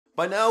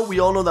By now, we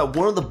all know that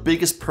one of the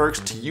biggest perks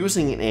to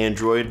using an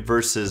Android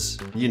versus,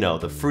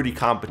 the fruity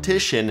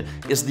competition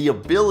is the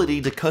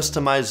ability to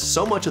customize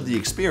so much of the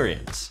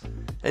experience.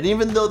 And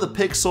even though the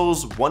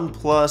Pixels,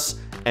 OnePlus,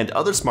 and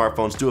other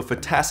smartphones do a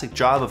fantastic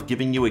job of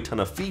giving you a ton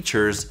of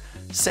features,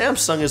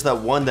 Samsung is that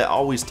one that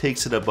always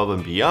takes it above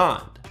and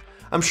beyond.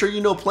 I'm sure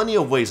you know plenty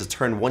of ways to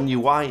turn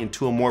OneUI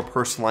into a more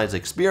personalized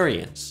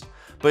experience.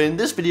 But in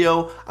this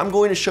video, I'm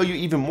going to show you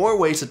even more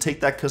ways to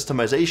take that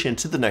customization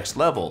to the next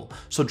level,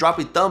 so drop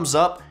a thumbs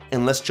up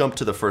and let's jump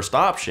to the first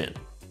option.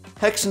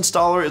 Hex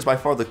Installer is by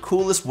far the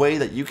coolest way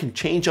that you can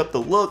change up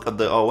the look of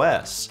the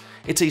OS.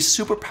 It's a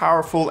super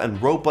powerful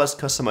and robust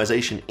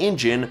customization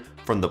engine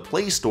from the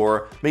Play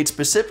Store made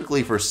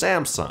specifically for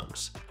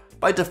Samsungs.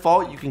 By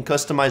default, you can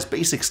customize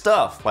basic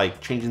stuff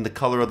like changing the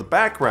color of the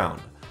background,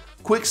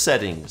 quick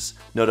settings,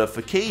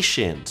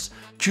 notifications,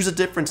 choose a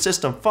different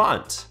system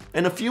font,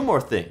 and a few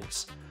more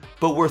things.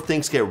 But where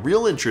things get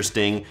real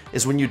interesting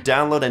is when you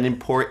download and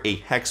import a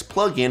Hex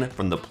plugin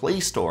from the Play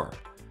Store.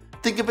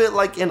 Think of it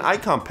like an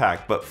icon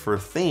pack, but for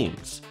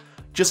themes.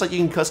 Just like you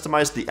can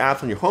customize the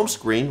apps on your home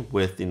screen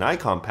with an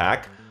icon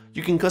pack,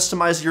 you can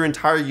customize your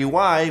entire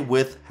UI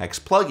with Hex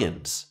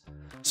plugins.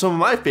 Some of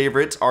my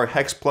favorites are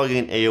Hex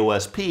Plugin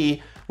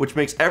AOSP, which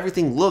makes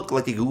everything look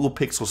like a Google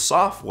Pixel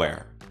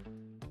software.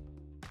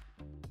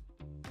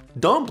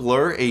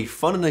 Dounbler, a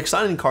fun and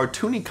exciting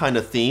cartoony kind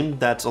of theme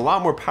that's a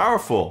lot more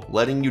powerful,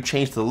 letting you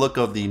change the look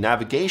of the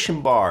navigation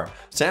bar,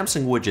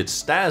 Samsung widgets,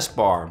 status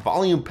bar,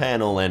 volume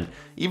panel, and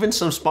even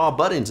some small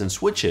buttons and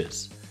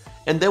switches.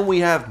 And then we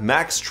have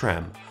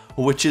Maxtrm,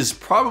 which is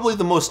probably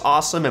the most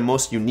awesome and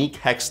most unique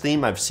Hex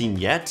theme I've seen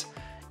yet.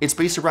 It's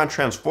based around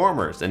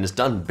Transformers and is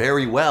done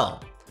very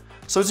well.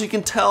 So as you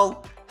can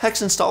tell,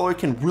 Hex Installer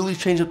can really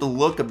change up the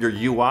look of your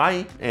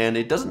UI, and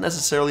it doesn't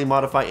necessarily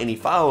modify any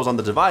files on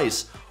the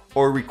device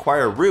or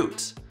require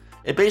root.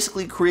 It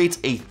basically creates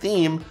a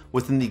theme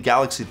within the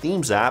Galaxy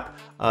Themes app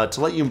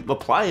to let you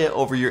apply it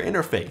over your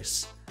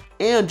interface.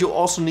 And you'll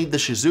also need the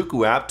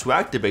Shizuku app to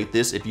activate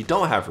this if you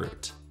don't have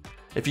root.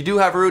 If you do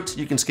have root,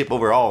 you can skip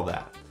over all of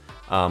that.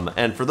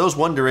 And for those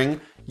wondering,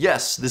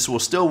 yes, this will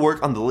still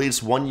work on the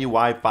latest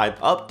OneUI 5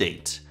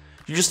 update.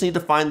 You just need to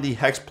find the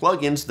Hex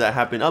plugins that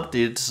have been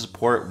updated to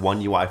support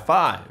OneUI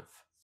 5.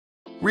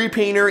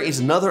 Repainter is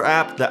another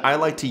app that I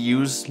like to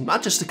use,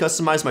 not just to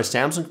customize my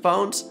Samsung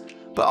phones,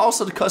 but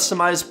also to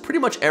customize pretty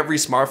much every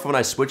smartphone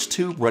I switch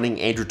to running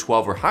Android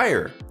 12 or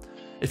higher.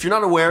 If you're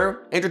not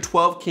aware, Android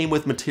 12 came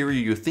with Material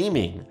U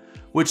theming,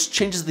 which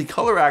changes the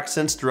color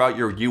accents throughout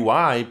your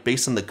UI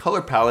based on the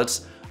color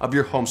palettes of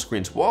your home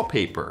screen's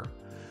wallpaper.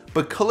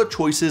 But color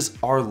choices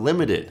are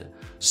limited,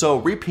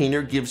 so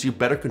Repainter gives you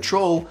better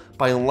control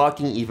by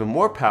unlocking even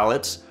more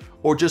palettes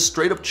or just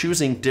straight up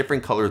choosing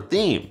different color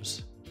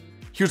themes.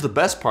 Here's the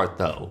best part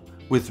though,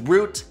 with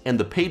root and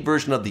the paid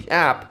version of the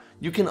app,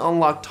 you can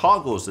unlock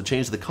toggles to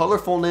change the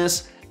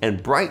colorfulness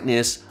and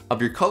brightness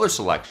of your color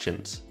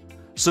selections.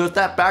 So if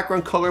that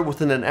background color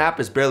within an app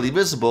is barely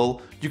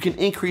visible, you can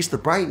increase the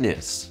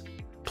brightness.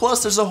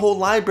 Plus there's a whole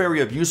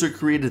library of user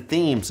created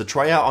themes to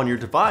try out on your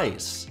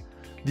device.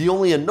 The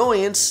only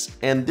annoyance,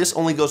 and this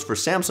only goes for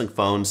Samsung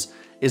phones,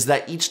 is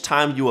that each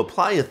time you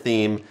apply a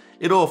theme,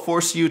 it'll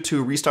force you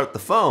to restart the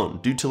phone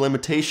due to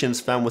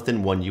limitations found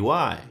within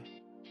OneUI.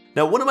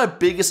 Now, one of my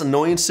biggest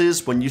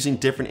annoyances when using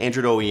different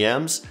Android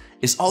OEMs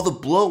is all the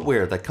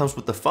bloatware that comes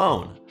with the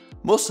phone,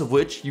 most of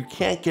which you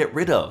can't get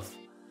rid of.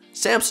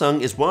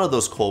 Samsung is one of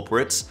those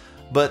culprits,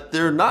 but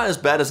they're not as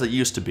bad as they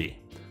used to be.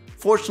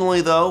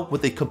 Fortunately though,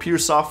 with a computer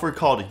software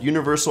called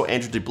Universal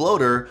Android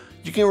Debloater,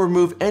 you can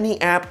remove any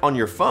app on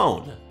your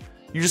phone.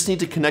 You just need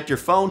to connect your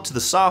phone to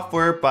the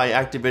software by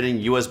activating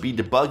USB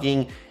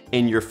debugging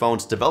in your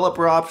phone's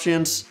developer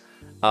options.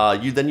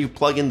 Then you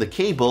plug in the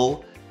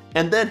cable,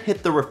 and then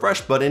hit the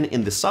refresh button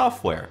in the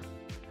software.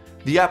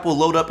 The app will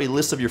load up a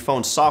list of your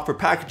phone's software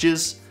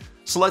packages,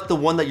 select the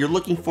one that you're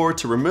looking for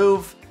to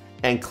remove,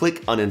 and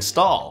click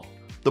uninstall.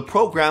 The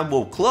program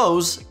will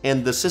close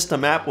and the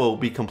system app will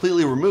be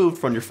completely removed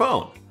from your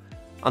phone.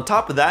 On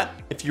top of that,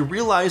 if you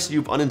realize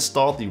you've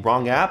uninstalled the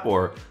wrong app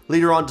or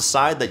later on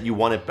decide that you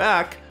want it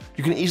back,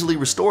 you can easily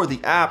restore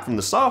the app from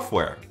the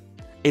software.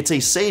 It's a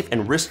safe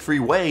and risk-free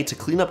way to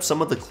clean up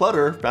some of the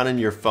clutter found in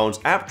your phone's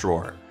app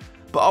drawer.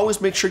 But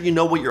always make sure you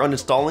know what you're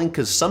uninstalling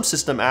because some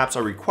system apps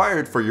are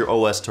required for your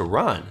OS to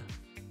run.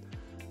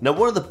 Now,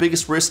 one of the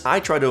biggest risks I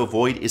try to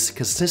avoid is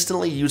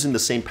consistently using the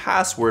same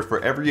password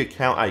for every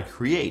account I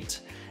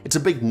create. It's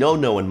a big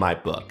no-no in my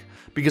book,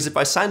 because if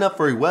I sign up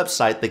for a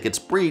website that gets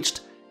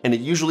breached, and it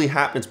usually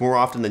happens more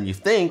often than you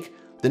think,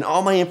 then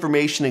all my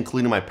information,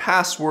 including my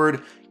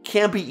password,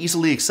 can be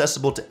easily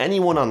accessible to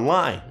anyone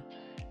online.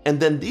 And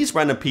then these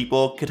random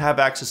people could have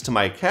access to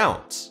my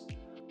accounts.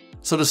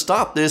 So to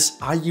stop this,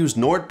 I use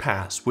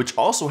NordPass, which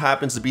also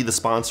happens to be the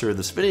sponsor of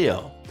this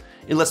video.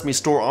 It lets me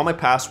store all my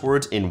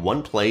passwords in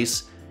one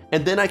place,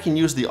 and then I can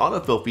use the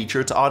autofill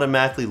feature to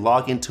automatically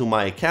log into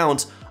my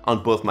accounts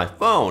on both my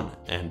phone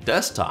and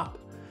desktop.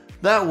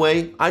 That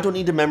way, I don't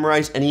need to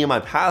memorize any of my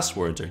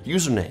passwords or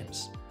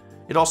usernames.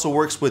 It also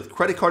works with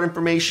credit card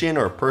information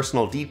or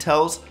personal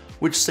details,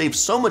 which saves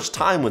so much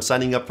time when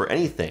signing up for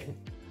anything.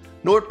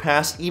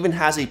 NordPass even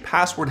has a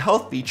password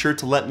health feature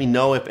to let me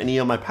know if any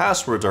of my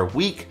passwords are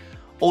weak,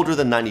 older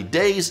than 90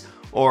 days,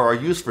 or are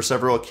used for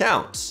several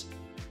accounts.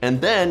 And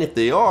then, if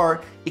they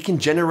are, it can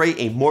generate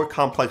a more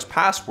complex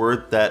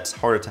password that's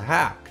harder to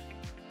hack.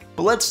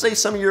 But let's say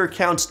some of your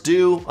accounts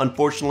do,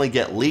 unfortunately,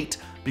 get leaked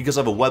because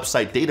of a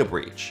website data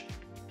breach.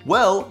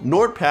 Well,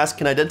 NordPass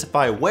can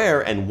identify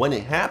where and when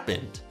it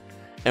happened,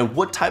 and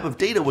what type of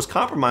data was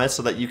compromised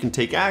so that you can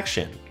take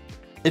action.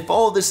 If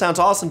all of this sounds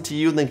awesome to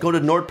you, then go to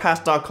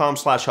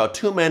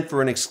nordpass.com/HowToMen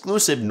for an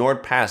exclusive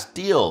NordPass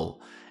deal.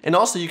 And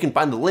also you can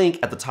find the link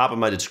at the top of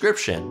my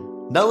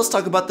description. Now let's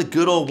talk about the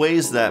good old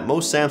ways that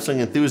most Samsung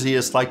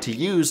enthusiasts like to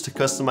use to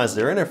customize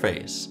their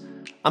interface.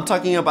 I'm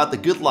talking about the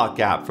GoodLock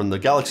app from the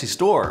Galaxy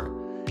Store.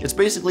 It's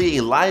basically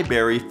a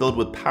library filled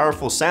with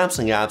powerful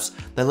Samsung apps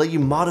that let you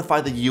modify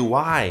the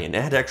UI and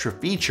add extra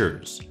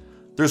features.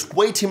 There's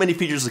way too many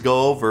features to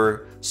go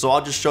over, so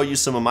I'll just show you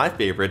some of my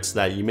favorites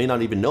that you may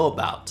not even know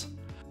about.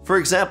 For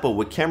example,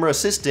 with Camera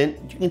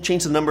Assistant, you can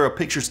change the number of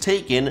pictures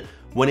taken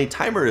when a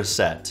timer is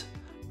set,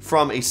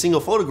 from a single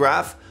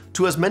photograph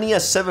to as many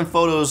as 7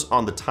 photos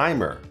on the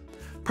timer.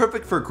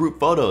 Perfect for group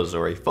photos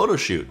or a photo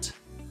shoot.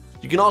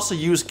 You can also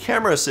use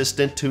Camera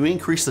Assistant to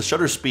increase the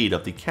shutter speed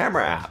of the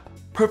camera app.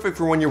 Perfect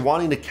for when you're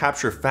wanting to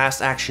capture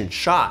fast action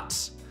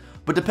shots.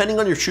 But depending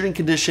on your shooting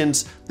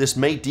conditions, this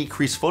may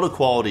decrease photo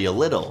quality a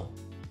little.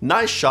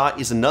 Nice Shot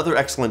is another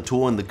excellent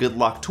tool in the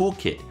GoodLock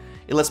toolkit.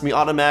 It lets me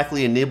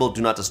automatically enable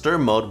Do Not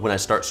Disturb mode when I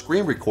start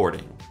screen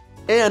recording.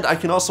 And I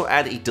can also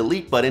add a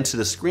delete button to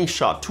the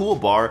screenshot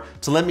toolbar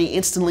to let me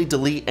instantly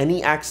delete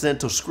any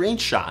accidental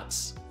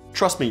screenshots.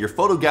 Trust me, your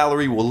photo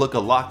gallery will look a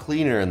lot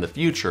cleaner in the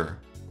future.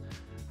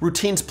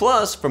 Routines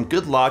Plus from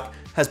GoodLock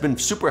has been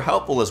super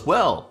helpful as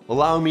well,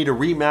 allowing me to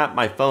remap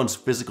my phone's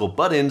physical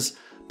buttons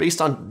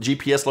based on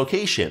GPS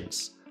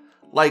locations.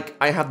 Like,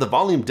 I have the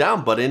volume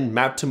down button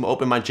mapped to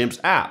open my gym's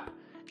app,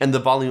 and the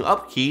volume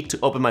up key to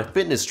open my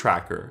fitness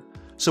tracker.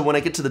 So when I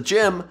get to the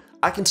gym,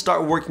 I can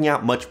start working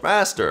out much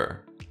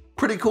faster.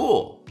 Pretty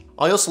cool.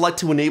 I also like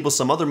to enable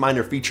some other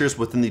minor features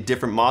within the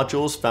different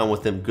modules found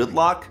within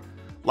GoodLock.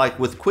 Like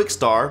with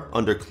QuickStar,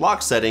 under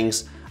clock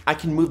settings, I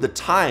can move the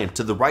time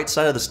to the right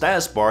side of the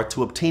status bar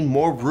to obtain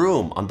more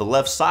room on the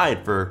left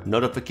side for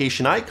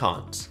notification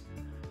icons.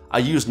 I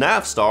use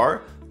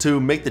Navstar to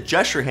make the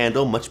gesture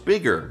handle much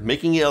bigger,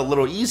 making it a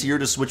little easier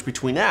to switch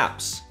between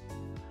apps.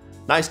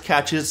 Nice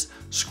Catch's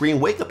Screen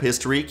Wake Up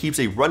History keeps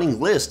a running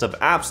list of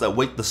apps that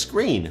wake the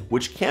screen,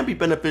 which can be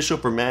beneficial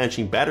for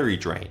managing battery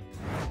drain.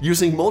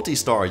 Using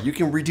Multistar, you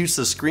can reduce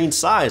the screen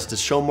size to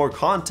show more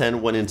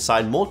content when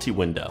inside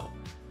multi-window.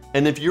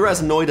 And if you're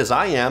as annoyed as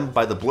I am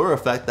by the blur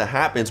effect that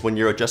happens when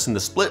you're adjusting the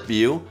split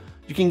view,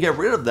 you can get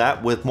rid of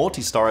that with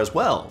Multistar as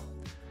well.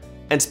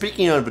 And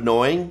speaking of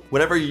annoying,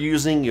 whenever you're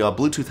using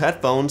Bluetooth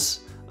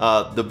headphones,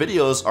 the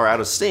videos are out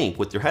of sync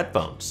with your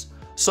headphones.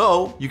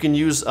 So you can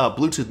use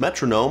Bluetooth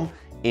Metronome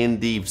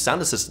in the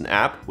Sound Assistant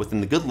app within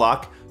the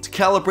GoodLock to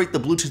calibrate the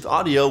Bluetooth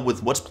audio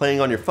with what's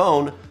playing on your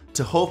phone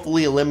to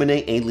hopefully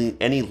eliminate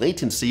any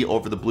latency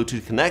over the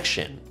Bluetooth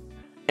connection.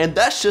 And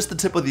that's just the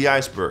tip of the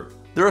iceberg.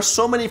 There are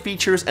so many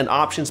features and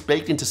options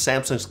baked into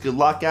Samsung's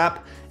GoodLock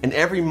app, and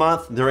every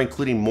month they're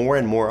including more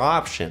and more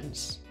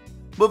options.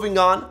 Moving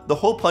on, the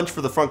hole punch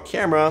for the front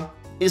camera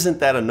isn't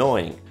that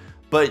annoying,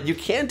 but you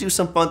can do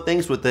some fun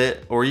things with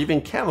it or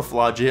even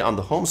camouflage it on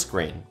the home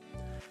screen.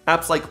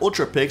 Apps like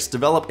UltraPix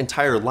develop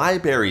entire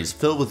libraries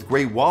filled with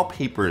great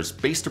wallpapers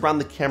based around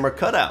the camera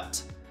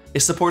cutout.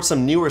 It supports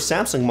some newer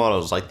Samsung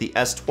models like the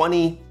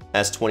S20,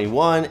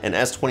 S21, and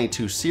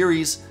S22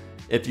 series.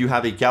 If you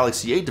have a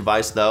Galaxy 8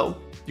 device though,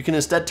 you can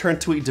instead turn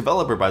to a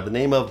developer by the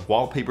name of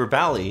Wallpaper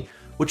Valley,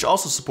 which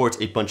also supports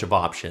a bunch of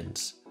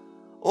options.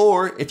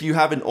 Or if you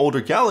have an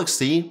older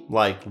Galaxy,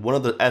 like one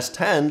of the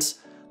S10s,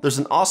 there's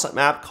an awesome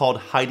app called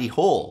Hidey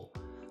Hole.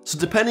 So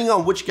depending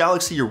on which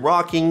Galaxy you're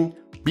rocking,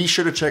 be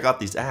sure to check out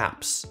these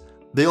apps.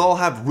 They all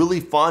have really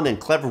fun and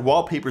clever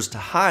wallpapers to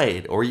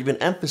hide or even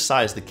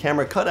emphasize the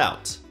camera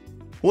cutout.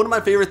 One of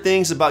my favorite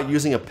things about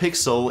using a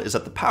Pixel is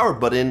that the power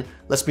button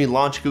lets me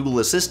launch Google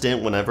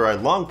Assistant whenever I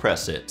long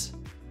press it.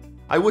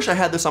 I wish I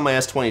had this on my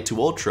S22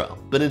 Ultra,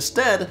 but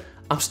instead,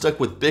 I'm stuck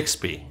with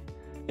Bixby.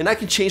 And I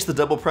can change the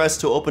double press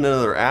to open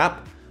another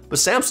app, but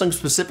Samsung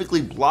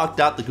specifically blocked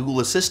out the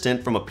Google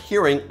Assistant from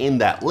appearing in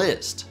that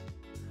list.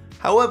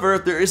 However,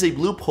 there is a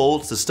loophole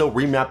to still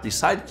remap the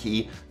side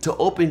key to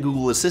open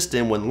Google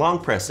Assistant when long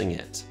pressing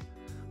it.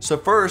 So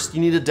first,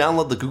 you need to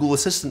download the Google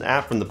Assistant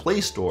app from the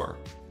Play Store.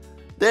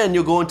 Then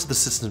you'll go into the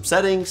system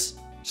settings,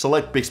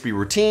 select Bixby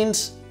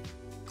Routines,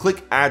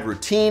 click Add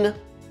Routine.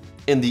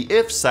 In the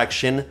If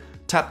section,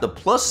 tap the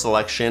plus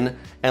selection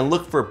and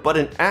look for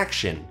button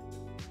action.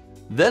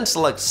 Then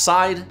select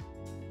Side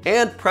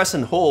and press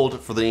and hold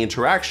for the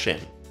interaction.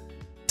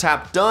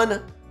 Tap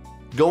Done,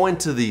 go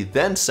into the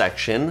Then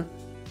section,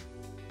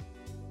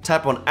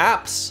 tap on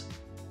Apps,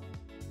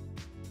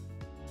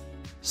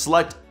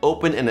 select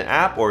Open an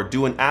app or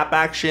do an app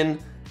action,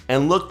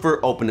 and look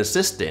for Open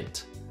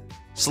Assistant.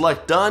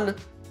 Select Done,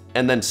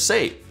 and then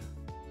Save.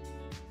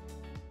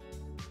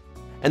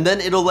 And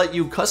then it'll let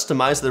you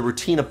customize the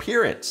routine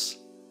appearance.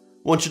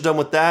 Once you're done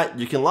with that,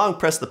 you can long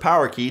press the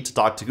power key to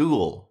talk to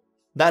Google.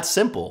 That's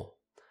simple.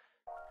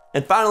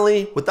 And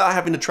finally, without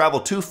having to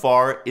travel too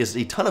far, is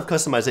a ton of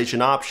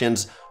customization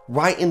options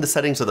right in the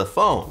settings of the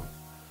phone.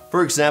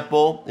 For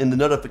example, in the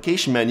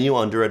notification menu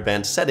under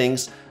Advanced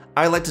Settings,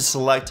 I like to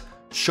select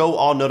Show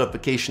All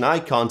Notification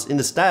Icons in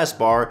the status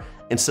bar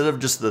instead of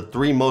just the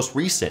 3 most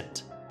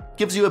recent.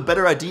 Gives you a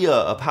better idea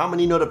of how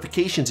many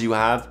notifications you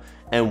have,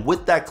 and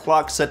with that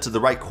clock set to the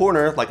right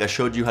corner, like I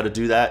showed you how to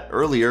do that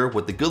earlier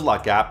with the Good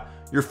Lock app,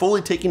 you're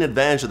fully taking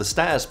advantage of the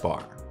status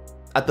bar.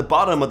 At the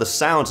bottom of the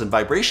Sounds and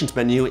Vibrations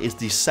menu is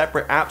the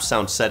Separate App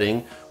Sound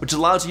setting, which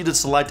allows you to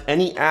select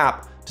any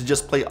app to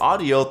just play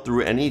audio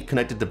through any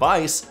connected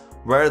device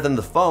rather than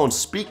the phone's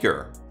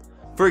speaker.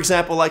 For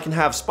example, I can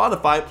have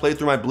Spotify play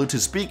through my Bluetooth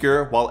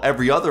speaker while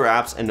every other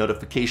app's and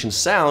notification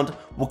sound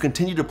will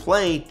continue to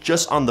play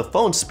just on the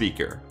phone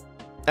speaker.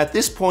 At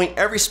this point,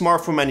 every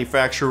smartphone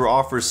manufacturer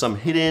offers some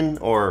hidden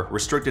or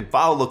restricted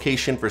file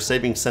location for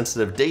saving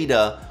sensitive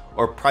data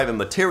or private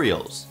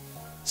materials.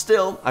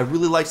 Still, I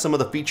really like some of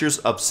the features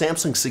of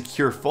Samsung's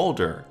Secure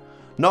Folder.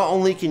 Not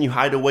only can you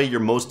hide away your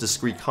most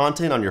discreet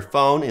content on your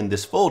phone in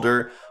this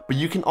folder, but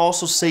you can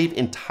also save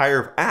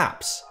entire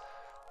apps.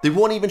 They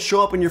won't even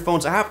show up in your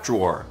phone's app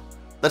drawer.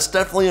 That's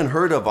definitely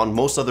unheard of on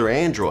most other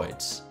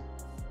Androids.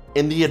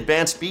 In the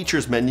Advanced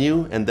Features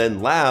menu and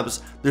then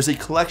Labs, there's a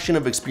collection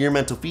of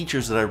experimental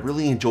features that I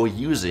really enjoy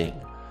using.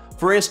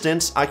 For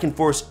instance, I can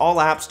force all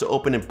apps to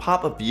open in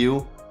pop-up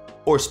view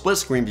or split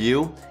screen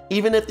view,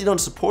 even if they don't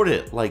support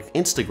it, like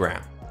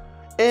Instagram.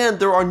 And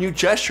there are new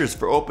gestures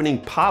for opening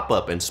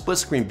pop-up and split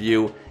screen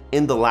view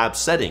in the Lab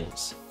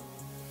settings.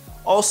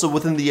 Also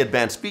within the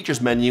Advanced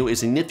Features menu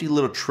is a nifty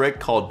little trick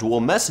called Dual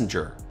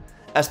Messenger.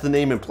 As the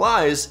name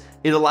implies,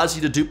 it allows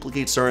you to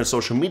duplicate certain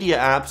social media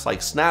apps like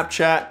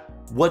Snapchat,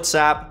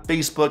 WhatsApp,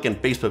 Facebook, and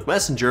Facebook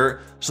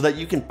Messenger so that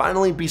you can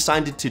finally be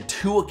signed into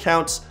 2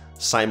 accounts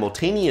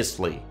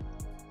simultaneously.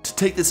 To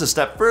take this a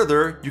step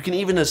further, you can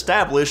even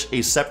establish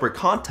a separate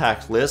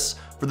contact list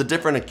for the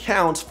different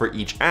accounts for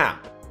each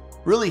app.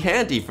 Really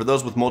handy for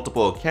those with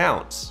multiple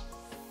accounts.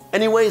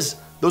 Anyways,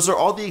 those are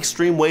all the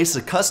extreme ways to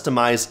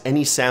customize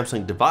any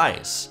Samsung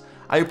device.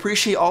 I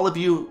appreciate all of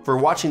you for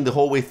watching the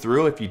whole way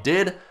through. If you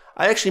did,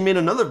 I actually made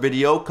another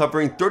video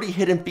covering 30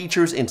 hidden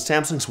features in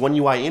Samsung's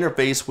OneUI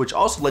interface, which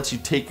also lets you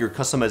take your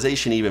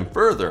customization even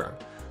further.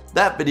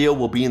 That video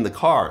will be in the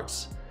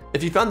cards.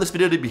 If you found this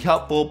video to be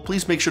helpful,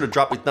 please make sure to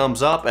drop a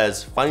thumbs up,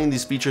 as finding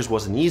these features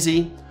wasn't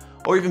easy.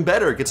 Or even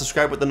better, get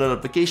subscribed with the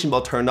notification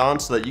bell turned on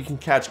so that you can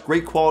catch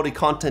great quality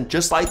content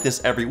just like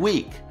this every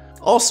week.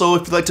 Also,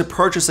 if you'd like to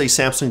purchase a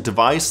Samsung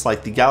device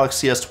like the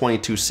Galaxy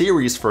S22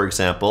 series, for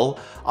example,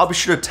 I'll be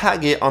sure to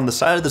tag it on the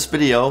side of this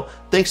video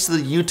thanks to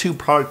the YouTube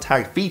product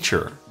tag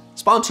feature,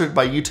 sponsored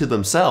by YouTube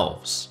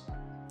themselves.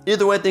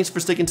 Either way, thanks for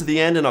sticking to the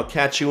end, and I'll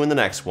catch you in the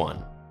next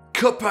one.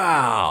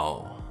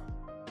 Kapow!